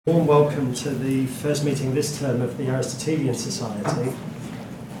Warm welcome to the first meeting this term of the Aristotelian Society.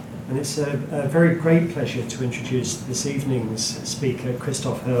 And it's a very great pleasure to introduce this evening's speaker,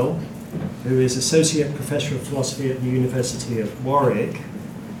 Christoph Hörl, who is Associate Professor of Philosophy at the University of Warwick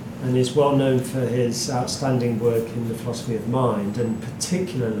and is well known for his outstanding work in the philosophy of mind, and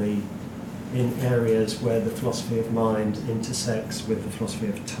particularly in areas where the philosophy of mind intersects with the philosophy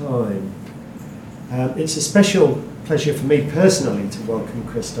of time. It's a special pleasure for me personally to welcome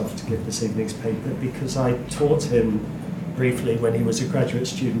Christoph to give this evening's paper, because I taught him briefly when he was a graduate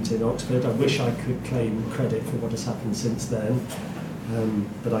student in Oxford. I wish I could claim credit for what has happened since then,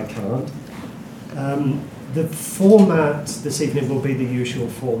 but I can't. The format this evening will be the usual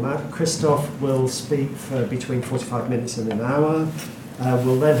format. Christoph will speak for between 45 minutes and an hour.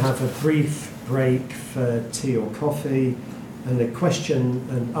 We'll then have a brief break for tea or coffee, and a question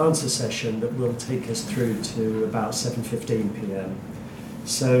and answer session that will take us through to about 7:15 p.m.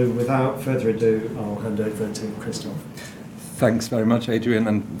 So without further ado, I'll hand over to Christoph. Thanks very much, Adrian,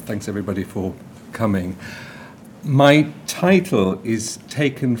 and thanks everybody for coming. My title is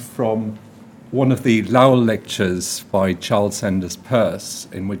taken from one of the Lowell lectures by Charles Sanders Peirce,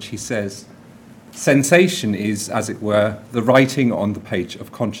 in which he says, "Sensation is, as it were, the writing on the page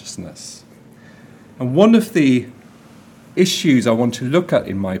of consciousness." And one of the issues I want to look at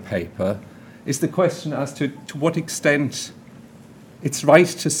in my paper is the question as to what extent it's right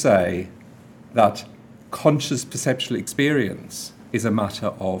to say that conscious perceptual experience is a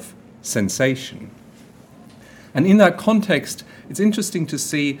matter of sensation. And in that context, it's interesting to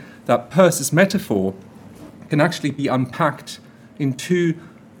see that Peirce's metaphor can actually be unpacked in two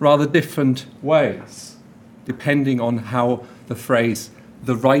rather different ways, depending on how the phrase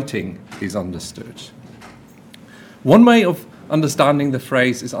 "the writing" is understood. One way of understanding the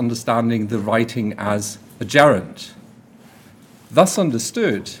phrase is understanding the writing as a gerund. Thus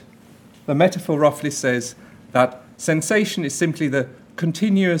understood, the metaphor roughly says that sensation is simply the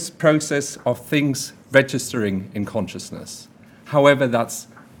continuous process of things registering in consciousness. However, that's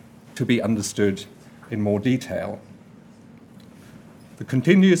to be understood in more detail. The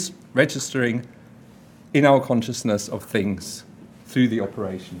continuous registering in our consciousness of things through the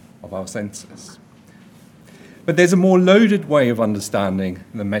operation of our senses. But there's a more loaded way of understanding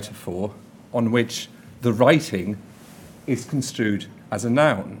the metaphor, on which the writing is construed as a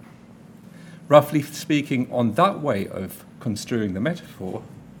noun. Roughly speaking, on that way of construing the metaphor,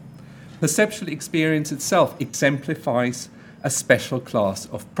 perceptual experience itself exemplifies a special class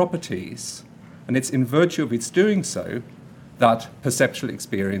of properties, and it's in virtue of its doing so that perceptual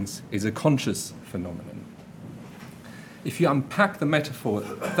experience is a conscious phenomenon. If you unpack the metaphor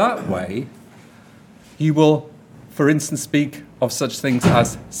that way, you will, for instance, speak of such things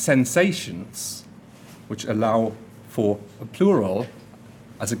as sensations, which allow for a plural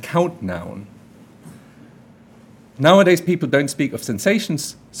as a count noun. Nowadays, people don't speak of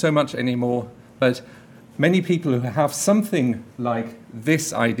sensations so much anymore, but many people who have something like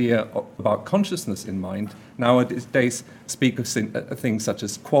this idea about consciousness in mind nowadays speak of things such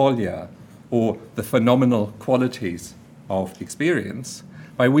as qualia, or the phenomenal qualities of experience,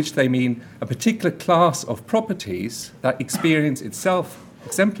 by which they mean a particular class of properties that experience itself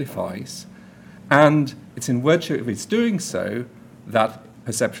exemplifies, and it's in virtue of its doing so that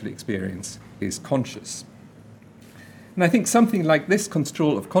perceptual experience is conscious. And I think something like this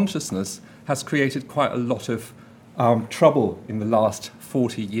construal of consciousness has created quite a lot of trouble in the last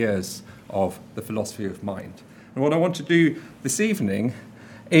 40 years of the philosophy of mind. And what I want to do this evening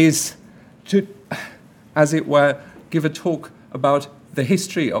is to, as it were, give a talk about the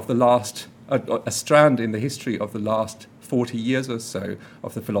history of the last, a strand in the history of the last 40 years or so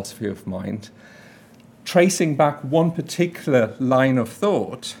of the philosophy of mind, tracing back one particular line of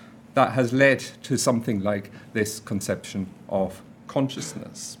thought that has led to something like this conception of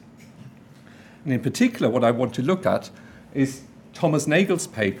consciousness. And in particular, what I want to look at is Thomas Nagel's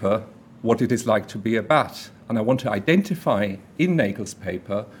paper, What It Is Like to Be a Bat. And I want to identify in Nagel's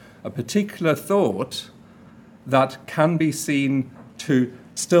paper a particular thought that can be seen to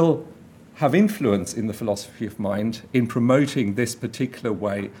still have influence in the philosophy of mind in promoting this particular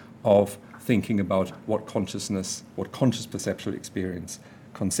way of thinking about what consciousness, what conscious perceptual experience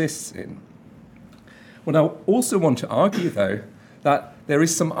consists in. What I also want to argue, though, that there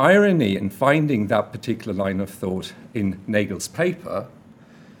is some irony in finding that particular line of thought in Nagel's paper,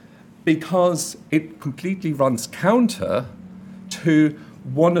 because it completely runs counter to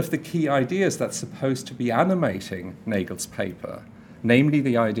one of the key ideas that's supposed to be animating Nagel's paper, namely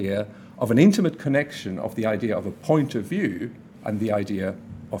the idea of an intimate connection of the idea of a point of view and the idea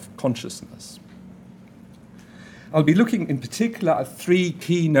of consciousness. I'll be looking in particular at three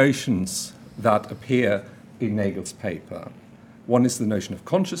key notions that appear in Nagel's paper. One is the notion of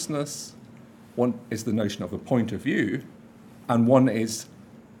consciousness, one is the notion of a point of view, and one is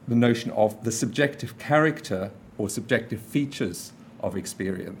the notion of the subjective character or subjective features of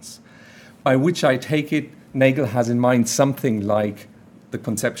experience, by which I take it Nagel has in mind something like the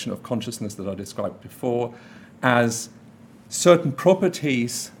conception of consciousness that I described before as certain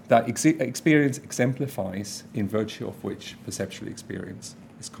properties that experience exemplifies, in virtue of which perceptual experience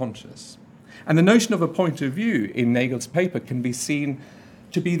is conscious. And the notion of a point of view in Nagel's paper can be seen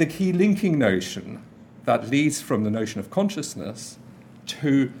to be the key linking notion that leads from the notion of consciousness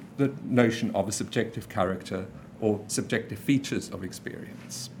to the notion of a subjective character or subjective features of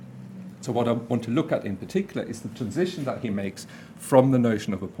experience. So what I want to look at in particular is the transition that he makes from the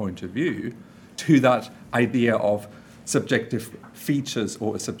notion of a point of view to that idea of subjective features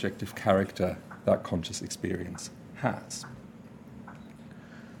or a subjective character that conscious experience has.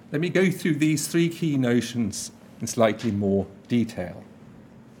 Let me go through these three key notions in slightly more detail.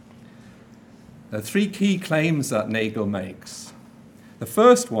 There are three key claims that Nagel makes. The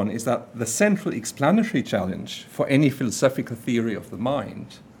first one is that the central explanatory challenge for any philosophical theory of the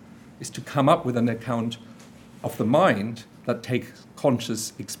mind is to come up with an account of the mind that takes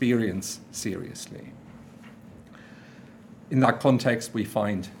conscious experience seriously. In that context, we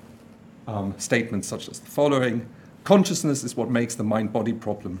find statements such as the following: consciousness is what makes the mind-body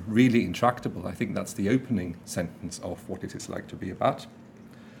problem really intractable. I think that's the opening sentence of What It Is Like to Be a Bat.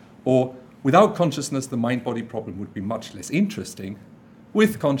 Or, without consciousness, the mind-body problem would be much less interesting.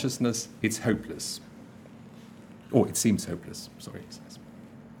 With consciousness, it's hopeless. Or it seems hopeless, sorry, it says.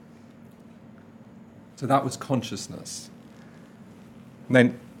 So that was consciousness. And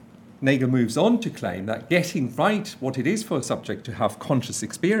then Nagel moves on to claim that getting right what it is for a subject to have conscious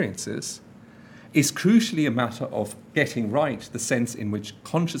experiences is crucially a matter of getting right the sense in which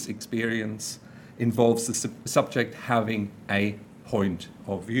conscious experience involves the subject having a point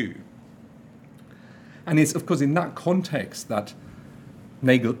of view. And it's, of course, in that context that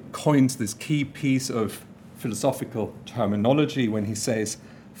Nagel coins this key piece of philosophical terminology when he says,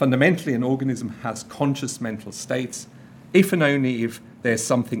 fundamentally, an organism has conscious mental states if and only if there's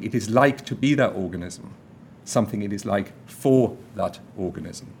something it is like to be that organism, something it is like for that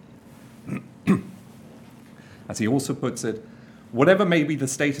organism. As he also puts it, whatever may be the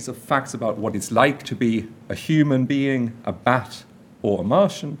status of facts about what it's like to be a human being, a bat, or a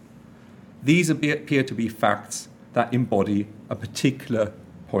Martian, these appear to be facts that embody a particular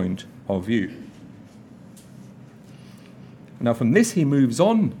point of view. Now, from this, he moves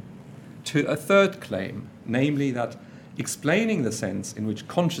on to a third claim, namely that explaining the sense in which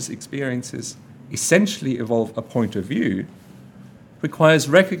conscious experiences essentially evolve a point of view requires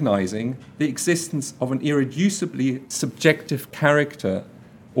recognizing the existence of an irreducibly subjective character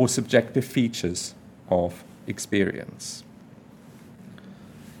or subjective features of experience.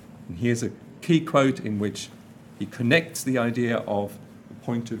 And here's a key quote in which he connects the idea of a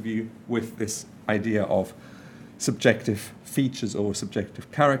point of view with this idea of subjective features or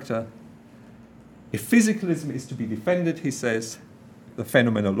subjective character. If physicalism is to be defended, he says, the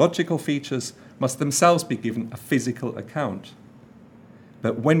phenomenological features must themselves be given a physical account.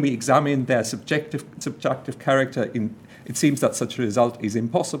 But when we examine their subjective character, it seems that such a result is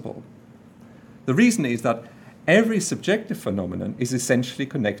impossible. The reason is that every subjective phenomenon is essentially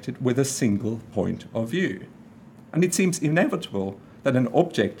connected with a single point of view. And it seems inevitable that an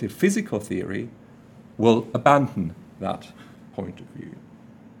objective physical theory will abandon that point of view.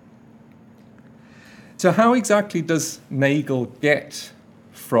 So how exactly does Nagel get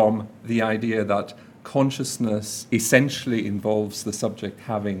from the idea that consciousness essentially involves the subject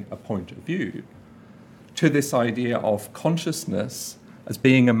having a point of view to this idea of consciousness as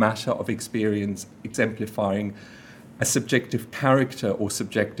being a matter of experience exemplifying a subjective character or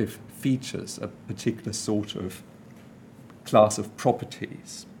subjective features, a particular sort of class of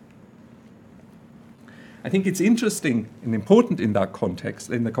properties? I think it's interesting and important in that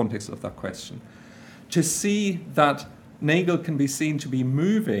context, in the context of that question, to see that Nagel can be seen to be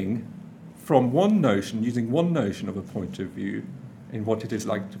moving from one notion, using one notion of a point of view in what it is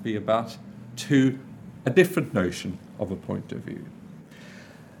like to be a bat, to a different notion of a point of view.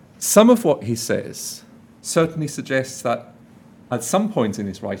 Some of what he says certainly suggests that at some points in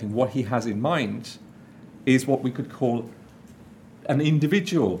his writing, what he has in mind is what we could call an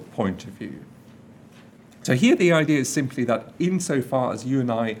individual point of view. So here the idea is simply that insofar as you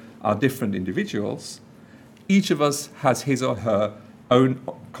and I are different individuals, each of us has his or her own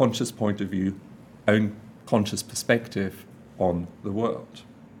conscious point of view, own conscious perspective on the world.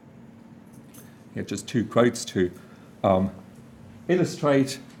 Here, just two quotes to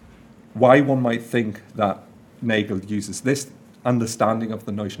illustrate why one might think that Nagel uses this understanding of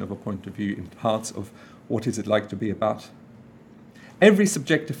the notion of a point of view in parts of What Is It Like to Be a Bat? Every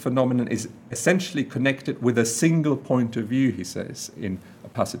subjective phenomenon is essentially connected with a single point of view, he says, in a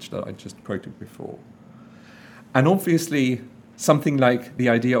passage that I just quoted before. And obviously, something like the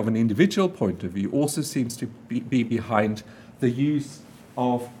idea of an individual point of view also seems to be behind the use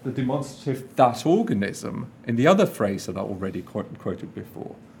of the demonstrative that organism in the other phrase that I already quoted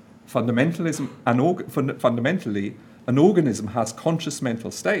before. Fundamentally, an organism has conscious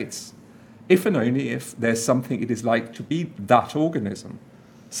mental states if and only if there's something it is like to be that organism,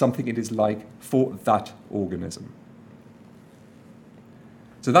 something it is like for that organism.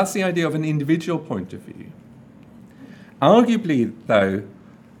 So that's the idea of an individual point of view. Arguably, though,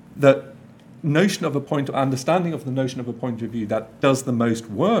 the notion of a point, understanding of the notion of a point of view that does the most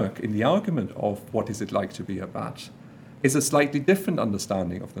work in the argument of what is it like to be a bat is a slightly different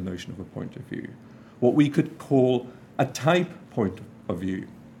understanding of the notion of a point of view, what we could call a type point of view.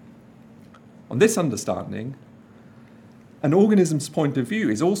 On this understanding, an organism's point of view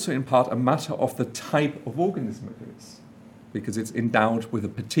is also in part a matter of the type of organism it is, because it's endowed with a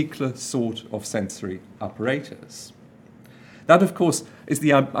particular sort of sensory apparatus. That, of course, is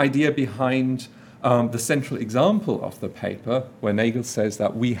the idea behind the central example of the paper, where Nagel says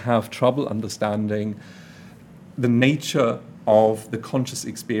that we have trouble understanding the nature of the conscious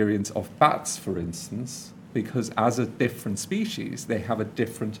experience of bats, for instance, because as a different species, they have a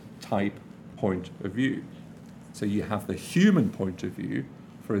different type point of view. So you have the human point of view,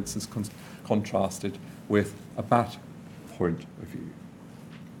 for instance, contrasted with a bat point of view.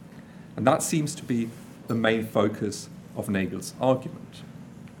 And that seems to be the main focus of Nagel's argument.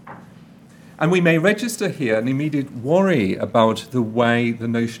 And we may register here an immediate worry about the way the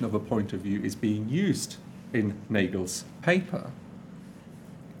notion of a point of view is being used in Nagel's paper.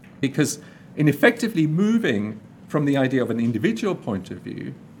 Because in effectively moving from the idea of an individual point of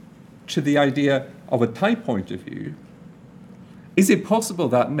view to the idea of a type point of view, is it possible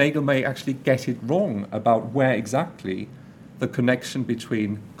that Nagel may actually get it wrong about where exactly the connection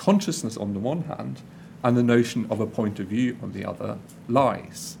between consciousness on the one hand and the notion of a point of view on the other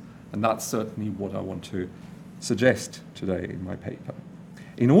lies? And that's certainly what I want to suggest today in my paper.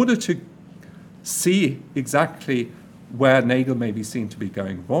 In order to see exactly where Nagel may be seen to be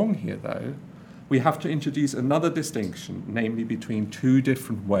going wrong here, though, we have to introduce another distinction, namely between two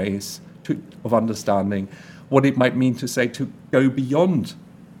different ways of understanding what it might mean to say to go beyond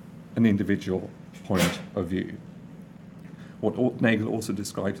an individual point of view. What Nagel also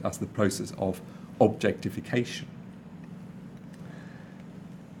describes as the process of objectification.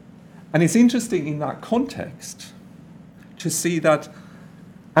 And it's interesting in that context to see that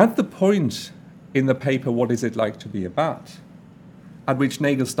at the point in the paper, What Is It Like to Be a Bat?, at which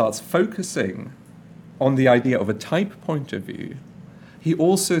Nagel starts focusing on the idea of a type point of view, he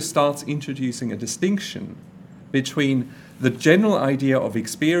also starts introducing a distinction between the general idea of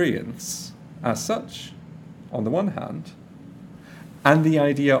experience as such, on the one hand, and the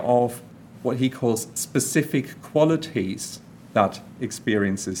idea of what he calls specific qualities that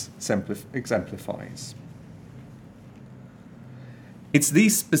experiences exemplifies. It's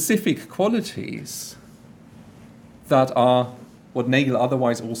these specific qualities that are what Nagel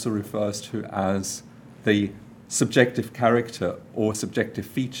otherwise also refers to as the subjective character or subjective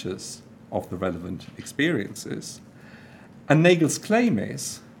features of the relevant experiences. And Nagel's claim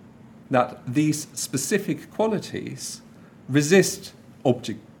is that these specific qualities resist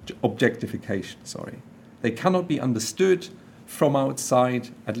objectification. They cannot be understood from outside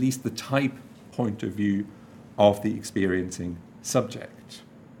at least the type point of view of the experiencing subject.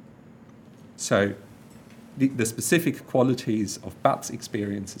 So the specific qualities of bats'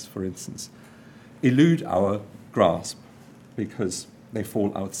 experiences, for instance, elude our grasp because they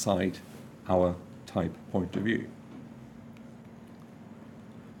fall outside our type point of view.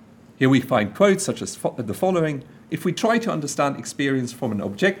 Here we find quotes such as the following: "If we try to understand experience from an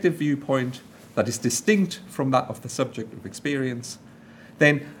objective viewpoint that is distinct from that of the subject of experience,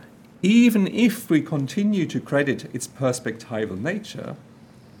 then even if we continue to credit its perspectival nature,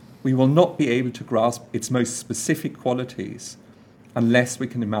 we will not be able to grasp its most specific qualities unless we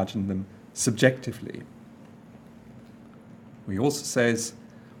can imagine them subjectively." He also says,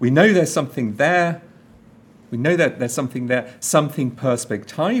 we know there's something there, something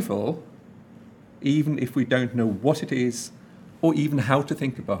perspectival, even if we don't know what it is or even how to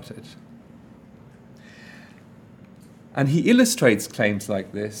think about it. And he illustrates claims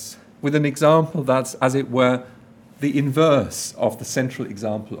like this with an example that's, as it were, the inverse of the central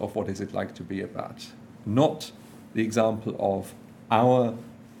example of what is it like to be a bat, not the example of our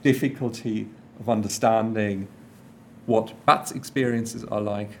difficulty of understanding what bats' experiences are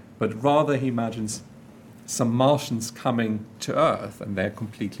like, but rather he imagines some Martians coming to Earth, and they have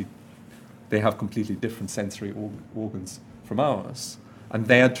completely different sensory organs from ours, and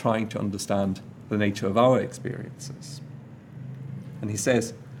they are trying to understand the nature of our experiences. And he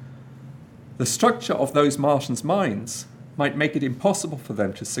says, the structure of those Martians' minds might make it impossible for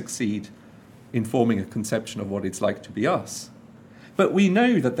them to succeed in forming a conception of what it's like to be us. But we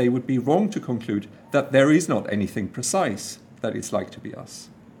know that they would be wrong to conclude that there is not anything precise that it's like to be us,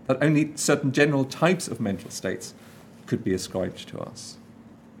 that only certain general types of mental states could be ascribed to us.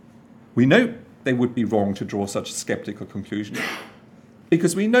 We know they would be wrong to draw such a skeptical conclusion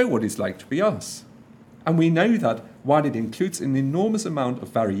because we know what it's like to be us. And we know that while it includes an enormous amount of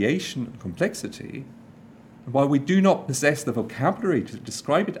variation and complexity, and while we do not possess the vocabulary to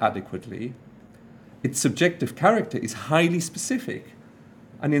describe it adequately, its subjective character is highly specific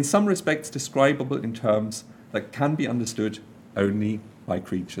and in some respects describable in terms that can be understood only by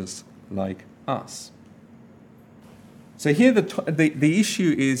creatures like us. So here the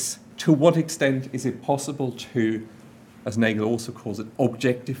issue is, to what extent is it possible to, as Nagel also calls it,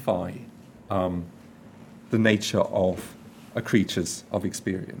 objectify the nature of a creature's of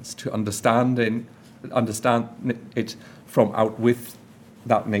experience, to understand it from out with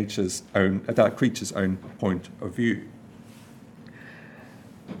that creature's own point of view.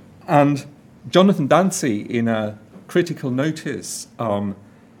 And Jonathan Dancy, in a critical notice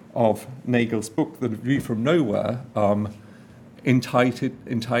of Nagel's book, The View from Nowhere,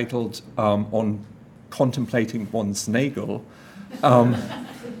 entitled On Contemplating One's Nagel,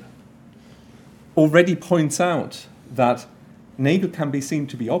 already points out that Nagel can be seen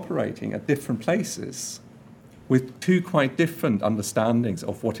to be operating at different places with two quite different understandings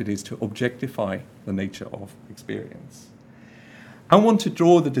of what it is to objectify the nature of experience. I want to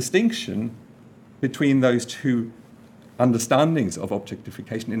draw the distinction between those two understandings of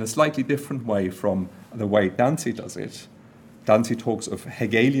objectification in a slightly different way from the way Dancy does it. Dancy talks of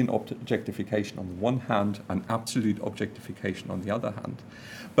Hegelian objectification on the one hand and absolute objectification on the other hand.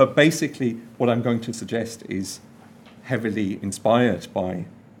 But basically, what I'm going to suggest is heavily inspired by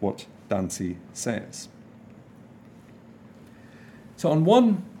what Dancy says. So on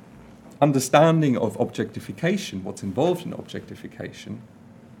one understanding of objectification, what's involved in objectification,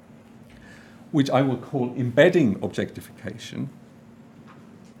 which I will call embedding objectification,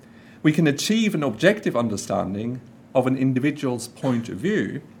 we can achieve an objective understanding of an individual's point of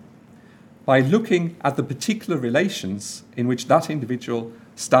view by looking at the particular relations in which that individual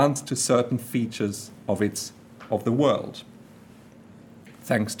stands to certain features of the world,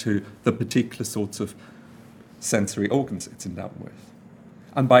 thanks to the particular sorts of sensory organs it's endowed with.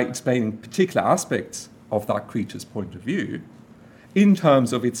 And by explaining particular aspects of that creature's point of view in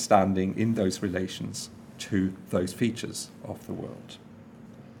terms of its standing in those relations to those features of the world.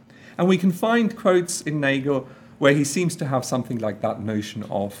 And we can find quotes in Nagel where he seems to have something like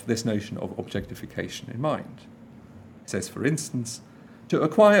this notion of objectification in mind. He says, for instance, to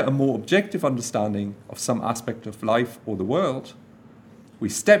acquire a more objective understanding of some aspect of life or the world, we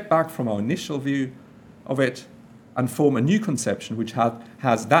step back from our initial view of it and form a new conception which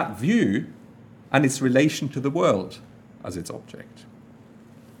has that view and its relation to the world as its object.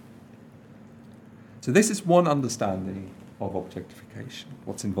 So this is one understanding of objectification,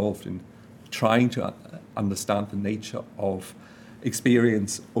 what's involved in trying to understand the nature of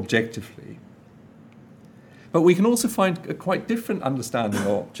experience objectively. But we can also find a quite different understanding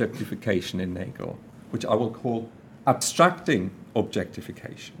of objectification in Nagel, which I will call abstracting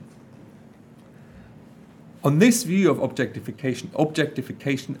objectification. On this view of objectification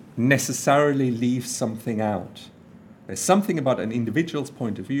necessarily leaves something out. There's something about an individual's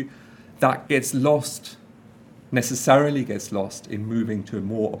point of view that necessarily gets lost in moving to a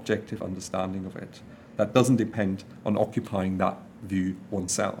more objective understanding of it, that doesn't depend on occupying that view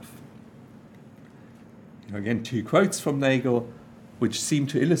oneself. Again, two quotes from Nagel which seem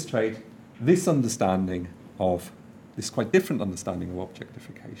to illustrate this quite different understanding of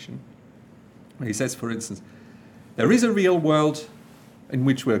objectification. He says, for instance, there is a real world in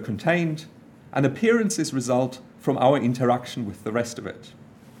which we're contained, and appearances result from our interaction with the rest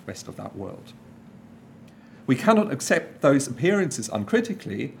of that world. We cannot accept those appearances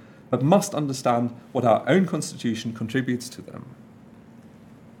uncritically, but must understand what our own constitution contributes to them.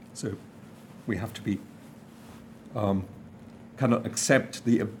 So we have to cannot accept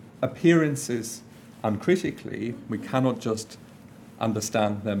the appearances uncritically. We cannot just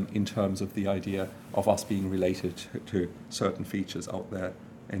understand them in terms of the idea of us being related to certain features out there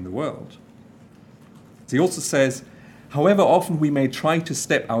in the world. So he also says, however often we may try to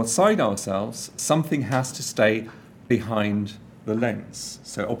step outside ourselves, something has to stay behind the lens.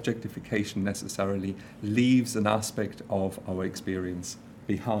 So objectification necessarily leaves an aspect of our experience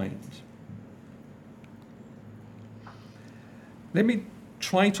behind. Let me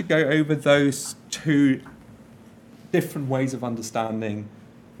try to go over those two different ways of understanding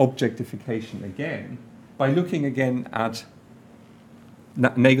objectification again by looking again at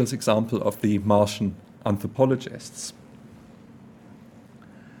Nagel's example of the Martian anthropologists.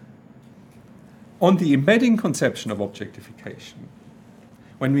 On the embedding conception of objectification,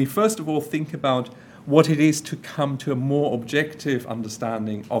 when we first of all think about what it is to come to a more objective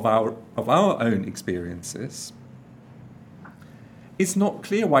understanding of our own experiences, it's not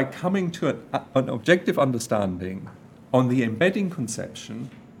clear why coming to an objective understanding on the embedding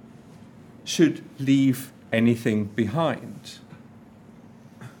conception should leave anything behind,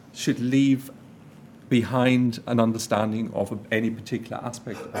 should leave behind an understanding of any particular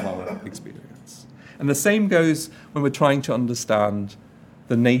aspect of our experience. And the same goes when we're trying to understand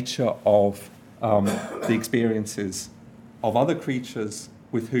the nature of the experiences of other creatures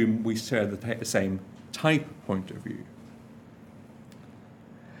with whom we share the same type point of view.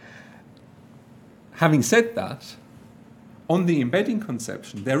 Having said that, on the embedding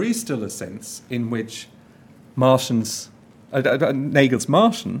conception, there is still a sense in which Nagel's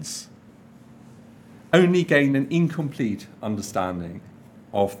Martians only gain an incomplete understanding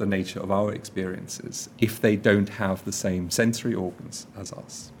of the nature of our experiences if they don't have the same sensory organs as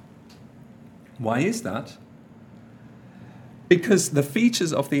us. Why is that? Because the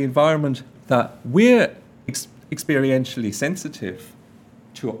features of the environment that we're experientially sensitive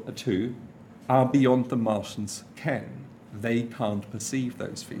to are beyond the Martians' ken. They can't perceive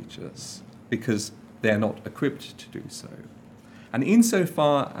those features because they're not equipped to do so. And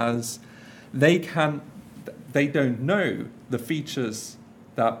insofar as they don't know the features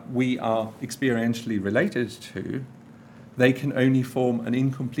that we are experientially related to, they can only form an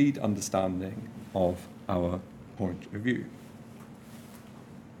incomplete understanding of our point of view.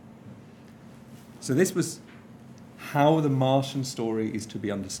 So this was how the Martian story is to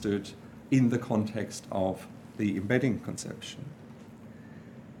be understood in the context of the embedding conception.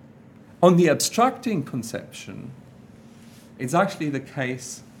 On the abstracting conception, it's actually the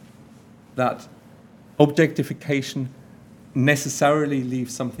case that objectification necessarily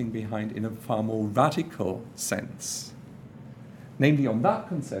leaves something behind in a far more radical sense. Namely, on that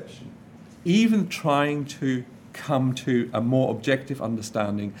conception, even trying to come to a more objective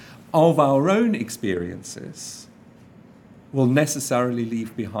understanding of our own experiences will necessarily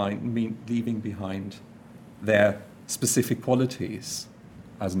leaving behind their specific qualities,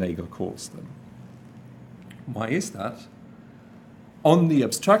 as Nagel calls them. Why is that? On the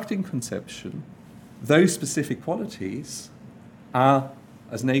abstracting conception, those specific qualities are,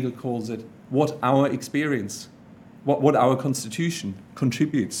 as Nagel calls it, what our experience, what our constitution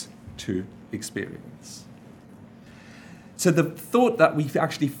contributes to experience. So the thought that we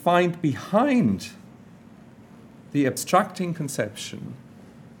actually find behind the abstracting conception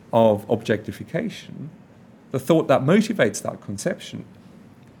of objectification, the thought that motivates that conception,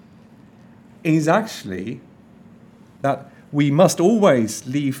 is actually that we must always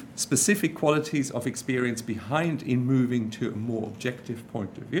leave specific qualities of experience behind in moving to a more objective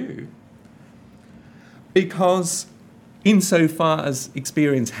point of view, because insofar as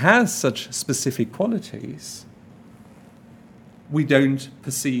experience has such specific qualities, we don't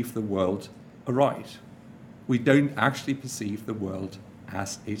perceive the world aright. We don't actually perceive the world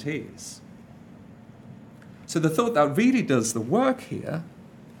as it is. So the thought that really does the work here,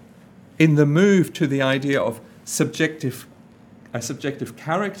 in the move to the idea of a subjective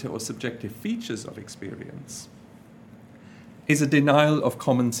character or subjective features of experience, is a denial of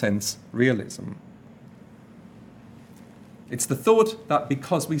common sense realism. It's the thought that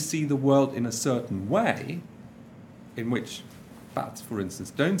because we see the world in a certain way, in which bats, for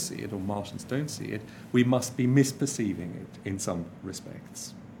instance, don't see it, or Martians don't see it, we must be misperceiving it in some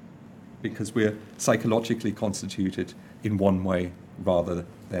respects, because we're psychologically constituted in one way rather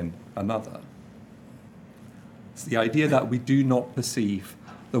than another. It's the idea that we do not perceive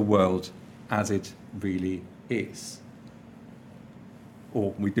the world as it really is,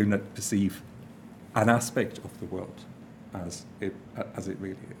 or we do not perceive an aspect of the world as it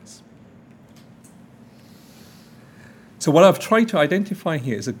really is. So what I've tried to identify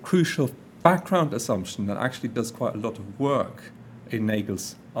here is a crucial background assumption that actually does quite a lot of work in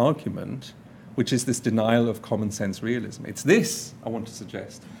Nagel's argument, which is this denial of common sense realism. It's this, I want to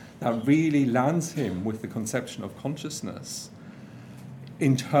suggest, that really lands him with the conception of consciousness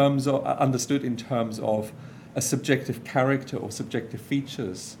in terms of, understood in terms of a subjective character or subjective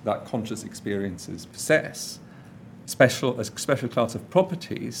features that conscious experiences possess, a special class of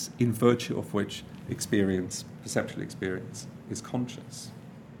properties in virtue of which perceptual experience is conscious.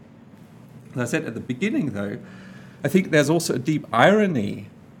 As I said at the beginning, though, I think there's also a deep irony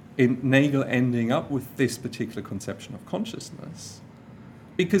in Nagel ending up with this particular conception of consciousness,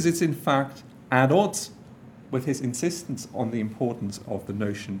 because it's in fact at odds with his insistence on the importance of the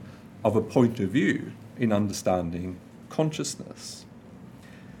notion of a point of view in understanding consciousness.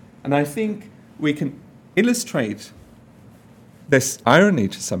 And I think we can illustrate this irony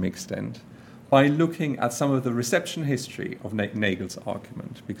to some extent by looking at some of the reception history of Nagel's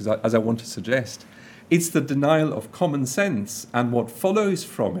argument, because as I want to suggest, it's the denial of common sense and what follows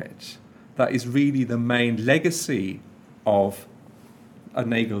from it that is really the main legacy of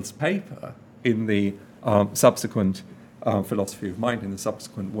Nagel's paper in the subsequent philosophy of mind, in the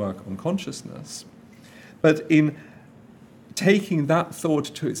subsequent work on consciousness. But in taking that thought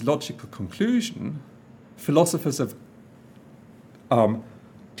to its logical conclusion, philosophers have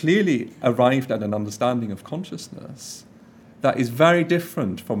clearly arrived at an understanding of consciousness that is very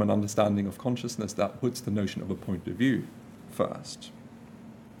different from an understanding of consciousness that puts the notion of a point of view first.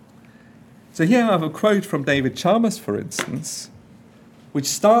 So here I have a quote from David Chalmers, for instance, which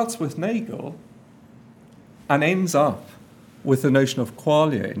starts with Nagel and ends up with the notion of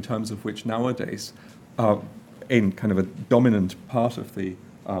qualia, in terms of which nowadays, in kind of a dominant part of the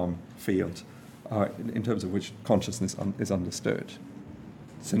field, in terms of which consciousness is understood.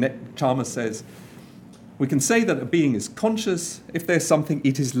 So Chalmers says, we can say that a being is conscious if there's something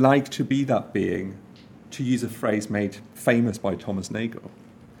it is like to be that being, to use a phrase made famous by Thomas Nagel.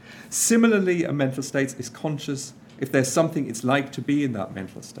 Similarly, a mental state is conscious if there's something it's like to be in that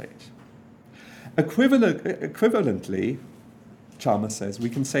mental state. Equivalently, Chalmers says, we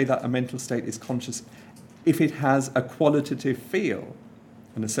can say that a mental state is conscious if it has a qualitative feel,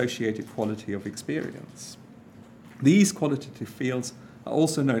 an associated quality of experience. These qualitative fields are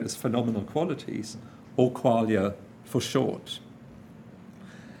also known as phenomenal qualities, or qualia for short.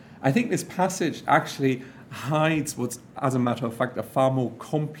 I think this passage actually hides what's, as a matter of fact, a far more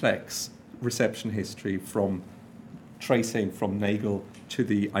complex reception history from tracing from Nagel to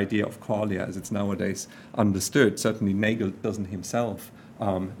the idea of qualia as it's nowadays understood. Certainly Nagel doesn't himself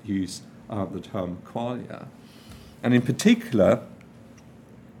use the term qualia. And in particular,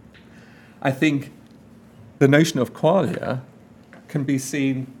 I think the notion of qualia can be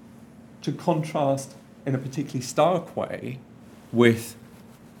seen to contrast in a particularly stark way with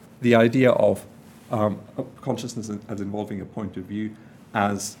the idea of consciousness as involving a point of view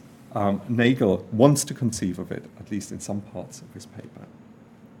as Nagel wants to conceive of it, at least in some parts of his paper.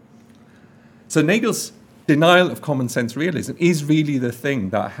 So Nagel's denial of common sense realism is really the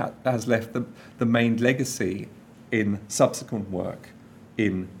thing that has left the main legacy in subsequent work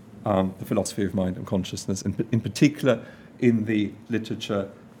in the philosophy of mind and consciousness, in particular in the literature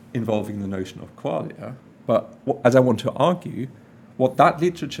involving the notion of qualia. But as I want to argue, what that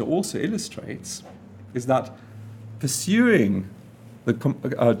literature also illustrates is that pursuing the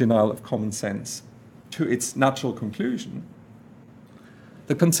denial of common sense to its natural conclusion,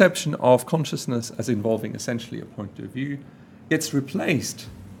 the conception of consciousness as involving essentially a point of view gets replaced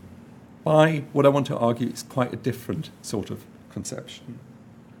by what I want to argue is quite a different sort of conception.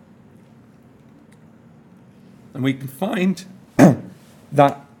 And we can find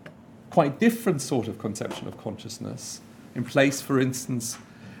that quite different sort of conception of consciousness in place, for instance,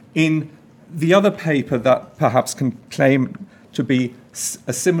 in the other paper that perhaps can claim to be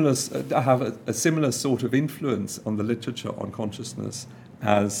have a similar sort of influence on the literature on consciousness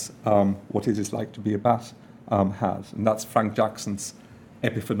as What It Is Like to Be a Bat had, and that's Frank Jackson's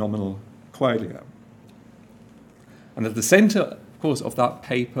Epiphenomenal Qualia. And at the center, of course, of that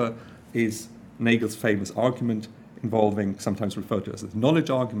paper is Nagel's famous argument involving, sometimes referred to as the knowledge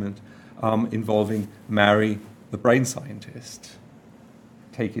argument, involving Mary, the brain scientist.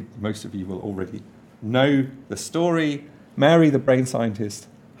 Take it, most of you will already know the story. Mary, the brain scientist,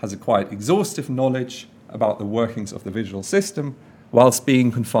 has acquired exhaustive knowledge about the workings of the visual system whilst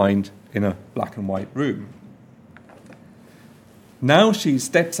being confined in a black and white room. Now she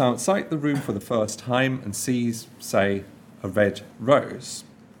steps outside the room for the first time and sees, say, a red rose.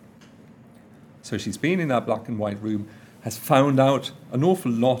 So she's been in that black and white room, has found out an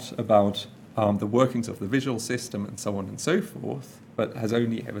awful lot about the workings of the visual system and so on and so forth, but has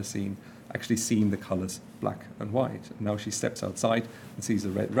only ever seen the colours black and white. And now she steps outside and sees a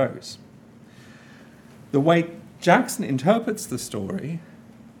red rose. the way Jackson interprets the story,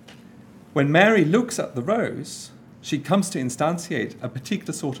 when Mary looks at the rose, she comes to instantiate a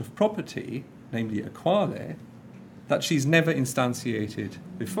particular sort of property, namely a quale, that she's never instantiated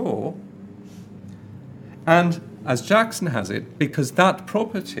before. And as Jackson has it, because that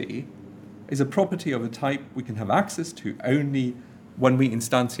property is a property of a type we can have access to only when we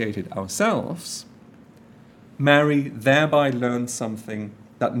instantiate it ourselves, Mary thereby learns something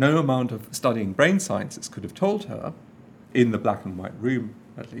that no amount of studying brain sciences could have told her, in the black and white room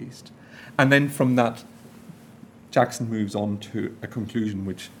at least. And then from that, Jackson moves on to a conclusion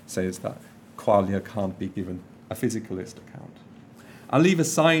which says that qualia can't be given a physicalist account. I'll leave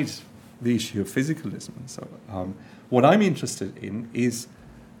aside the issue of physicalism. So what I'm interested in is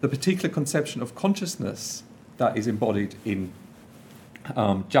the particular conception of consciousness that is embodied in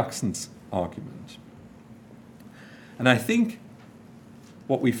Jackson's argument. And I think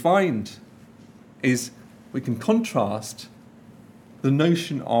what we find is we can contrast the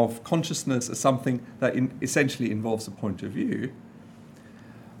notion of consciousness as something that essentially involves a point of view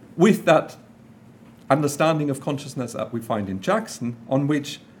with that understanding of consciousness that we find in Jackson, on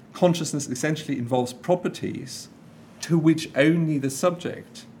which consciousness essentially involves properties to which only the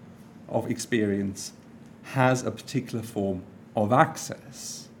subject of experience has a particular form of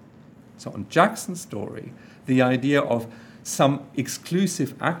access. So on Jackson's story, the idea of some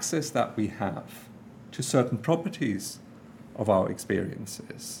exclusive access that we have to certain properties of our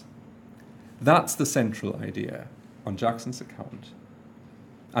experiences, that's the central idea on Jackson's account.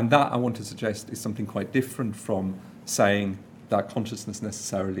 And that, I want to suggest, is something quite different from saying that consciousness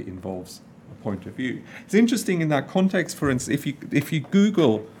necessarily involves a point of view. It's interesting in that context, for instance, if you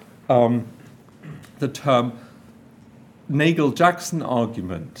Google the term Nagel-Jackson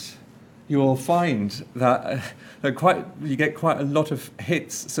argument, you will find that you get quite a lot of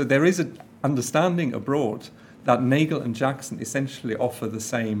hits. So there is an understanding abroad that Nagel and Jackson essentially offer the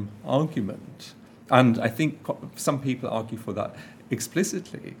same argument. And I think some people argue for that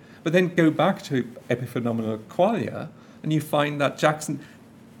explicitly. But then go back to epiphenomenal qualia, and you find that Jackson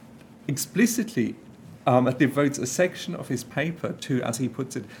explicitly devotes a section of his paper to, as he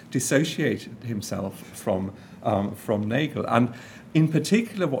puts it, dissociate himself from Nagel. And in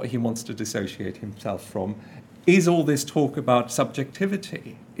particular, what he wants to dissociate himself from is all this talk about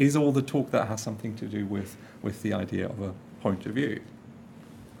subjectivity, is all the talk that has something to do with the idea of a point of view.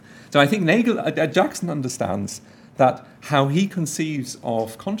 So I think Jackson understands that how he conceives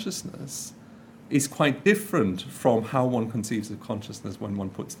of consciousness is quite different from how one conceives of consciousness when one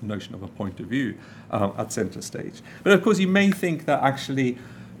puts the notion of a point of view at center stage. But of course, you may think that actually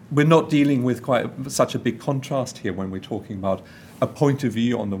we're not dealing with such a big contrast here when we're talking about a point of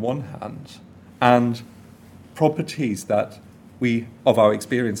view on the one hand and properties of our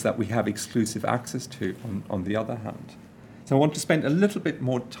experience that we have exclusive access to on the other hand. So I want to spend a little bit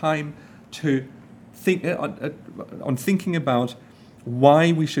more time to on thinking about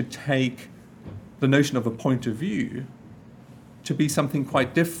why we should take the notion of a point of view to be something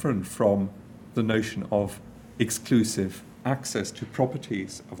quite different from the notion of exclusive access to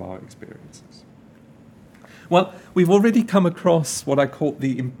properties of our experiences. Well, we've already come across what I call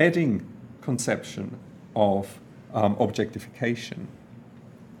the embedding conception of objectification.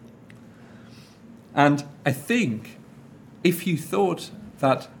 And I think if you thought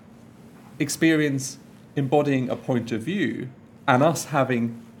that experience embodying a point of view and us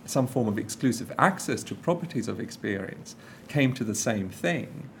having some form of exclusive access to properties of experience came to the same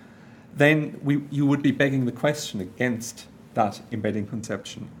thing, then you would be begging the question against that embedding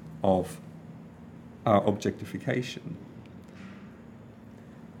conception of objectification.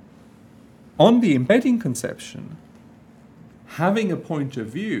 On the embedding conception, having a point of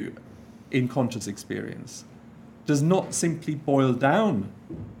view in conscious experience does not simply boil down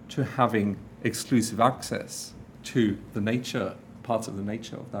to having exclusive access to the nature, parts of the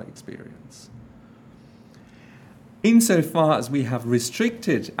nature of that experience. Insofar as we have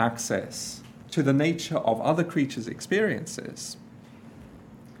restricted access to the nature of other creatures' experiences,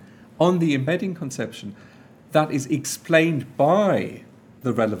 on the embedding conception, that is explained by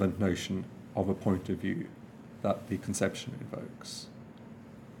the relevant notion of a point of view that the conception invokes.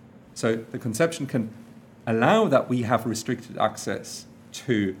 So the conception can allow that we have restricted access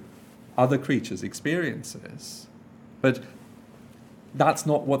to other creatures' experiences, but that's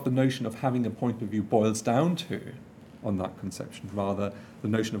not what the notion of having a point of view boils down to on that conception. Rather, the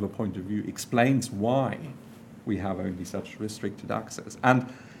notion of a point of view explains why we have only such restricted access.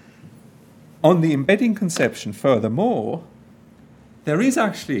 And on the embedding conception, furthermore, there is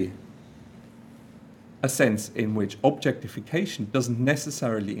actually a sense in which objectification doesn't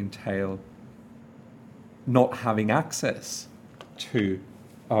necessarily entail not having access to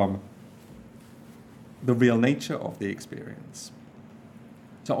the real nature of the experience.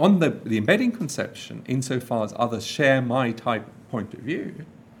 So on the embedding conception, insofar as others share my type point of view,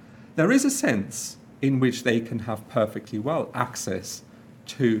 there is a sense in which they can have perfectly well access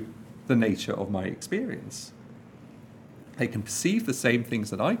to the nature of my experience. They can perceive the same things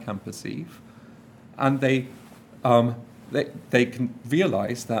that I can perceive, and they can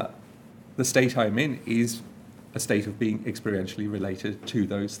realize that the state I'm in is a state of being experientially related to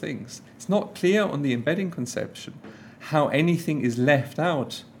those things. It's not clear on the embedding conception how anything is left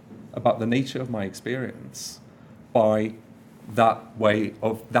out about the nature of my experience by that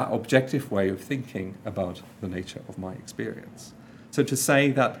objective way of thinking about the nature of my experience. So to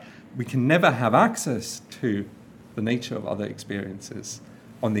say that we can never have access to the nature of other experiences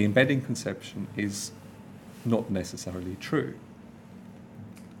on the embedding conception is not necessarily true.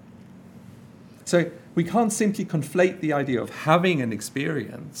 So we can't simply conflate the idea of having an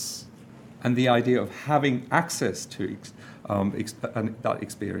experience and the idea of having access to that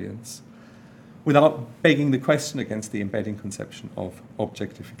experience without begging the question against the embedding conception of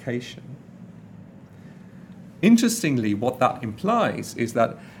objectification. Interestingly, what that implies is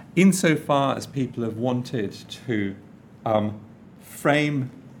that insofar as people have wanted to frame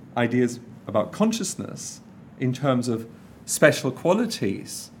ideas about consciousness in terms of special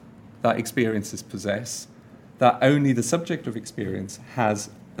qualities that experiences possess, that only the subject of experience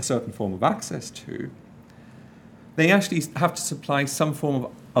has a certain form of access to, they actually have to supply some form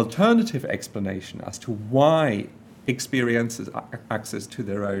of alternative explanation as to why experiences' access to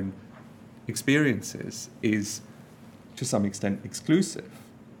their own experiences is to some extent exclusive.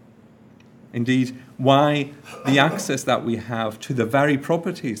 Indeed, why the access that we have to the very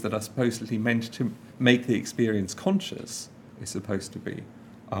properties that are supposedly meant to make the experience conscious is supposed to be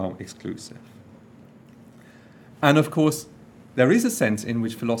exclusive. And of course, there is a sense in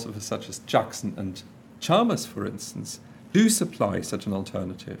which philosophers such as Jackson and Chalmers, for instance, do supply such an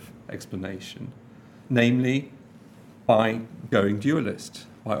alternative explanation, namely by going dualist,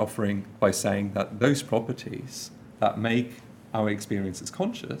 by saying that those properties that make our experiences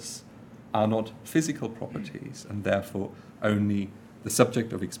conscious are not physical properties, and therefore only the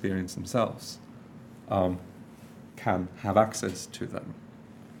subject of experience themselves can have access to them.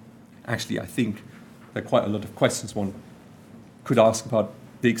 Actually, I think there are quite a lot of questions one could ask about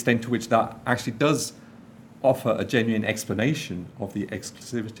the extent to which that actually does offer a genuine explanation of the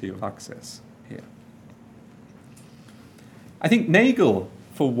exclusivity of access here. I think Nagel,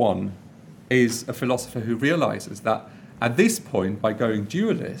 for one, is a philosopher who realizes that at this point, by going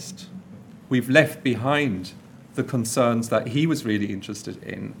dualist, we've left behind the concerns that he was really interested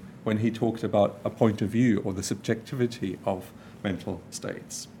in when he talked about a point of view or the subjectivity of mental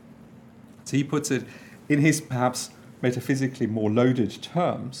states. So he puts it in his perhaps metaphysically more loaded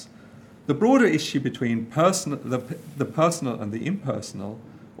terms. The broader issue between the personal and the impersonal,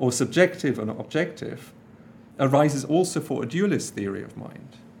 or subjective and objective, arises also for a dualist theory of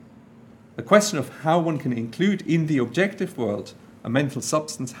mind. The question of how one can include in the objective world a mental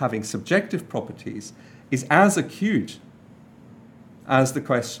substance having subjective properties is as acute as the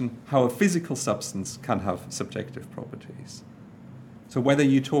question how a physical substance can have subjective properties. So whether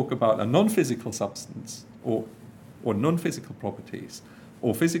you talk about a non-physical substance or non-physical properties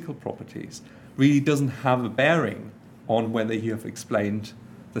or physical properties really doesn't have a bearing on whether you have explained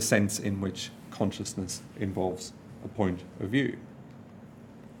the sense in which consciousness involves a point of view.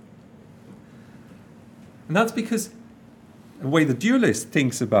 And that's because the way the dualist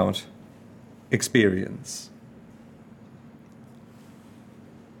thinks about experience,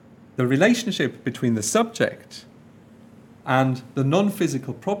 the relationship between the subject and the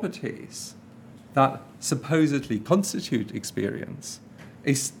non-physical properties that supposedly constitute experience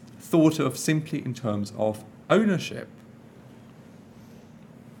is thought of simply in terms of ownership.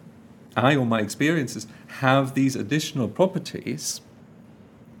 I or my experiences have these additional properties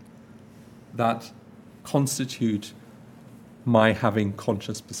that constitute my having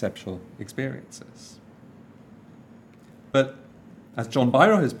conscious perceptual experiences. But as John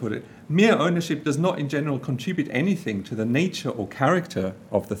Biro has put it, mere ownership does not in general contribute anything to the nature or character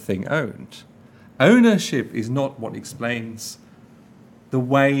of the thing owned. Ownership is not what explains the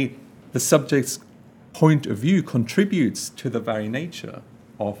way the subject's point of view contributes to the very nature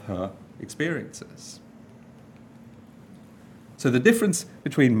of her experiences. So the difference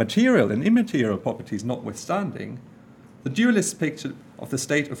between material and immaterial properties notwithstanding, the dualist picture of the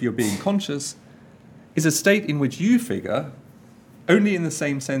state of your being conscious is a state in which you figure only in the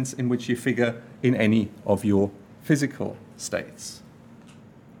same sense in which you figure in any of your physical states.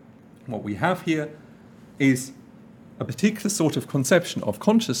 What we have here is a particular sort of conception of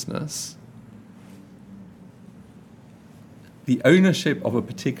consciousness, the ownership of a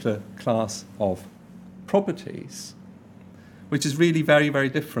particular class of properties, which is really very, very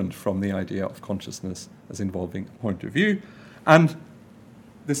different from the idea of consciousness as involving a point of view. And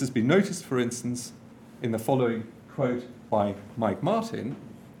this has been noticed, for instance, in the following quote by Mike Martin,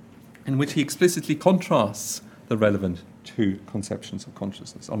 in which he explicitly contrasts the relevant two conceptions of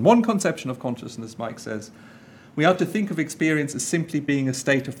consciousness. On one conception of consciousness, Mike says, we are to think of experience as simply being a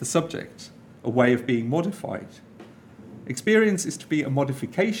state of the subject, a way of being modified. Experience is to be a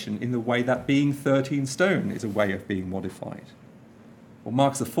modification in the way that being 13 stone is a way of being modified. What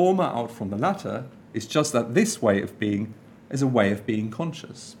marks the former out from the latter is just that this way of being is a way of being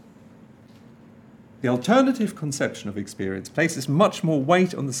conscious. The alternative conception of experience places much more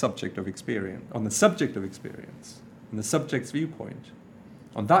weight on the subject of experience, and the subject's viewpoint.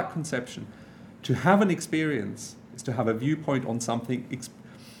 On that conception, to have an experience is to have a viewpoint on something.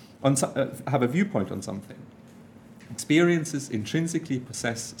 Experiences intrinsically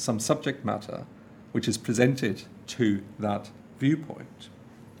possess some subject matter which is presented to that viewpoint.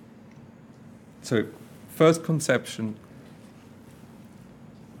 So, first conception,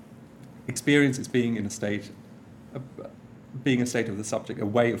 experience is being a state of the subject, a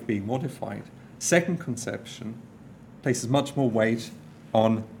way of being modified. Second conception places much more weight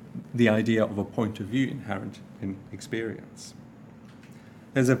on the idea of a point of view inherent in experience.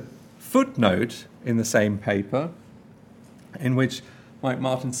 There's a footnote in the same paper in which Mike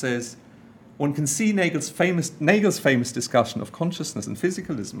Martin says, one can see Nagel's famous discussion of consciousness and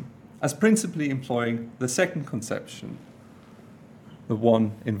physicalism as principally employing the second conception, the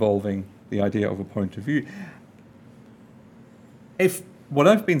one involving the idea of a point of view. If what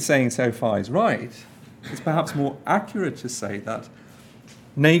I've been saying so far is right, it's perhaps more accurate to say that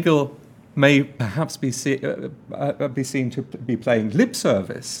Nagel may perhaps be seen to be playing lip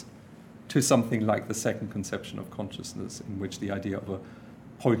service to something like the second conception of consciousness, in which the idea of a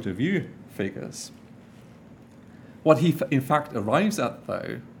point of view figures. What he in fact arrives at,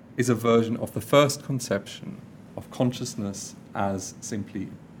 though, is a version of the first conception of consciousness as simply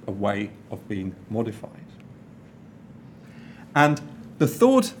a way of being modified. And the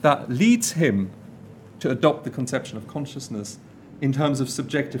thought that leads him to adopt the conception of consciousness in terms of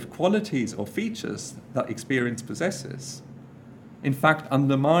subjective qualities or features that experience possesses, in fact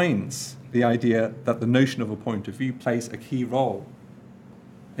undermines the idea that the notion of a point of view plays a key role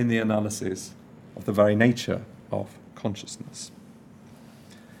in the analysis of the very nature of consciousness.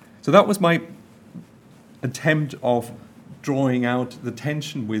 So that was my attempt of drawing out the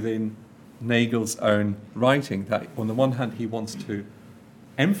tension within Nagel's own writing, that on the one hand he wants to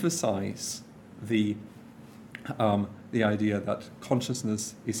emphasize the idea that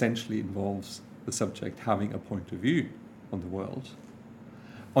consciousness essentially involves the subject having a point of view on the world.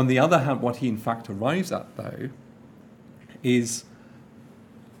 On the other hand, what he in fact arrives at, though, is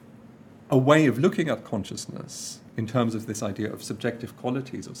a way of looking at consciousness in terms of this idea of subjective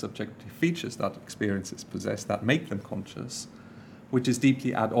qualities or subjective features that experiences possess that make them conscious, which is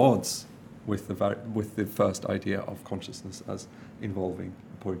deeply at odds with the first idea of consciousness as involving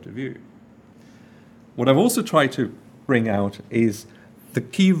a point of view. What I've also tried to bring out is the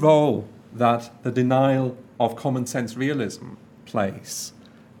key role that the denial of common sense realism plays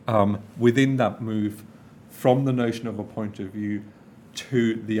within that move from the notion of a point of view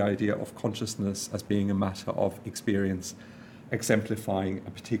to the idea of consciousness as being a matter of experience exemplifying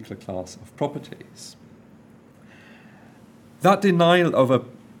a particular class of properties. That denial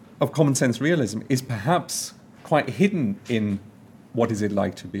of common sense realism is perhaps quite hidden in What Is It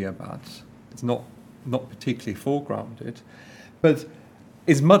Like to Be a Bat? It's not particularly foregrounded, but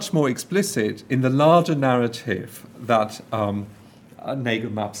is much more explicit in the larger narrative that Nagel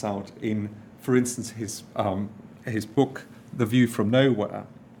maps out in, for instance, his book, The View from Nowhere.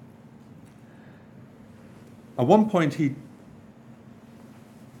 At one point, he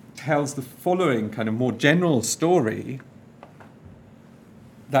tells the following kind of more general story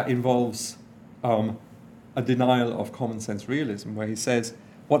that involves a denial of common sense realism, where he says,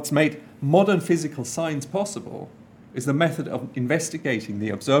 what's made modern physical science possible is the method of investigating the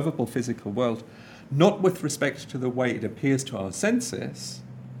observable physical world, not with respect to the way it appears to our senses,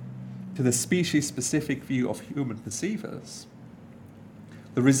 to the species-specific view of human perceivers.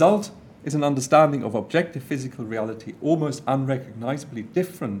 The result is an understanding of objective physical reality almost unrecognizably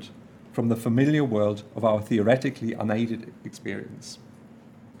different from the familiar world of our theoretically unaided experience.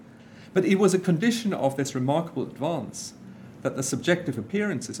 But it was a condition of this remarkable advance that the subjective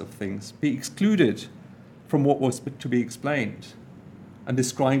appearances of things be excluded from what was to be explained, and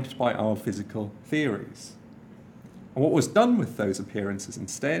described by our physical theories. And what was done with those appearances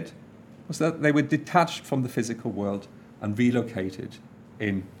instead was that they were detached from the physical world and relocated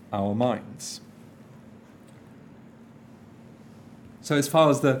in our minds. So as far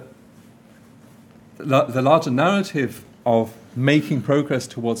as the larger narrative of making progress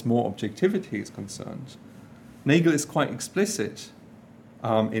towards more objectivity is concerned, Nagel is quite explicit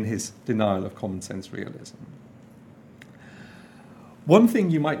in his denial of common sense realism. One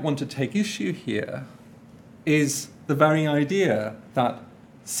thing you might want to take issue here is the very idea that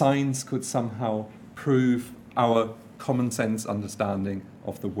science could somehow prove our common sense understanding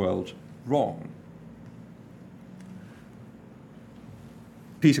of the world wrong.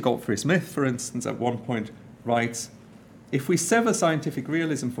 Peter Godfrey Smith, for instance, at one point writes, "If we sever scientific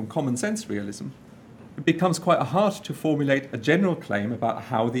realism from common sense realism, it becomes quite hard to formulate a general claim about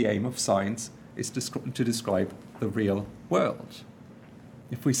how the aim of science is to describe the real world.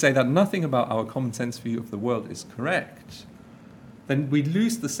 If we say that nothing about our common sense view of the world is correct, then we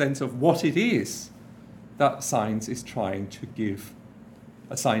lose the sense of what it is that science is trying to give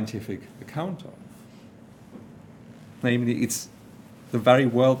a scientific account of. Namely, it's the very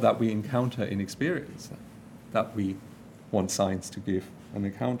world that we encounter in experience that we want science to give an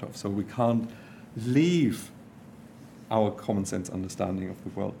account of. So we can't leave our common sense understanding of the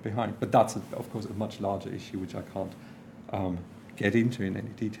world behind. But that's, of course, a much larger issue which I can't get into in any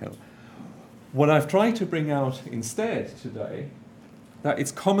detail. What I've tried to bring out instead today, that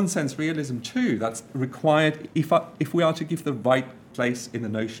it's common sense realism too that's required if we are to give the right place in the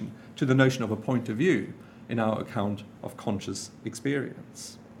notion of a point of view in our account of conscious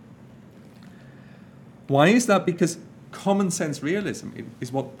experience. Why is that? Because common sense realism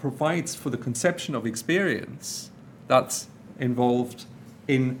is what provides for the conception of experience that's involved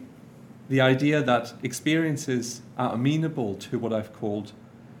in the idea that experiences are amenable to what I've called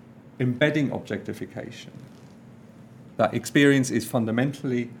embedding objectification. That experience is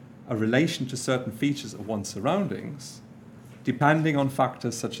fundamentally a relation to certain features of one's surroundings, depending on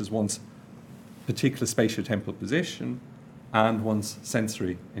factors such as one's particular spatiotemporal position and one's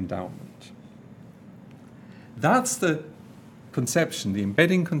sensory endowment. That's the conception, the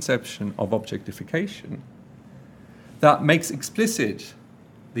embedding conception of objectification that makes explicit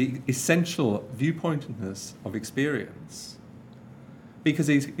the essential viewpointedness of experience, because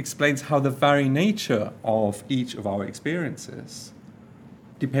it explains how the very nature of each of our experiences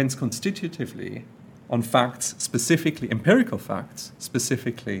depends constitutively on facts, specifically empirical facts,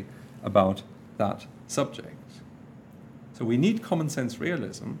 specifically about that subject. So we need common sense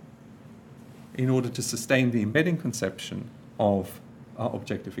realism in order to sustain the embedding conception of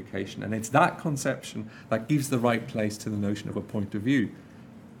objectification. And it's that conception that gives the right place to the notion of a point of view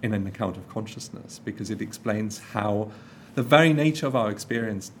in an account of consciousness, because it explains how the very nature of our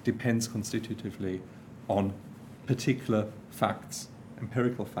experience depends constitutively on particular facts,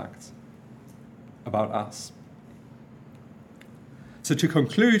 empirical facts about us. So to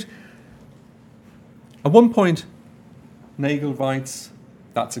conclude, at one point, Nagel writes,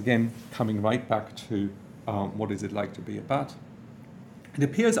 that's again coming right back to what is it like to be a bat. It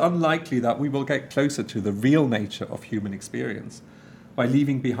appears unlikely that we will get closer to the real nature of human experience by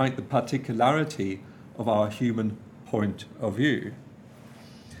leaving behind the particularity of our human point of view.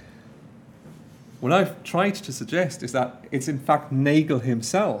 What I've tried to suggest is that it's in fact Nagel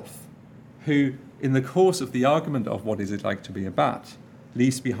himself who, in the course of the argument of what is it like to be a bat,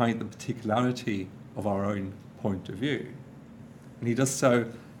 leaves behind the particularity of our own point of view. And he does so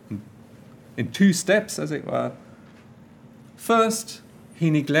in two steps, as it were. First, he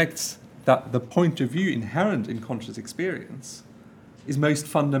neglects that the point of view inherent in conscious experience is most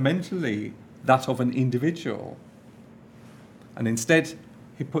fundamentally that of an individual. And instead,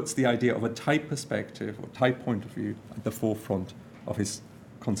 he puts the idea of a type perspective or type point of view at the forefront of his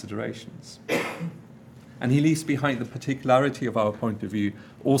considerations. And he leaves behind the particularity of our point of view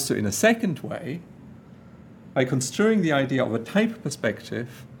also in a second way, by construing the idea of a type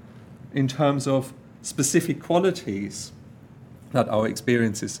perspective in terms of specific qualities that our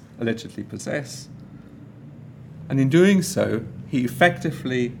experiences allegedly possess. And in doing so, he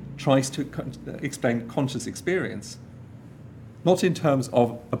effectively tries to explain conscious experience, not in terms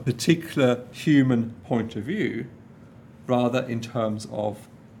of a particular human point of view, rather in terms of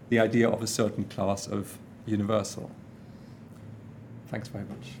the idea of a certain class of universal. Thanks very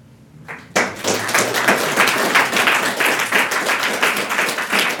much.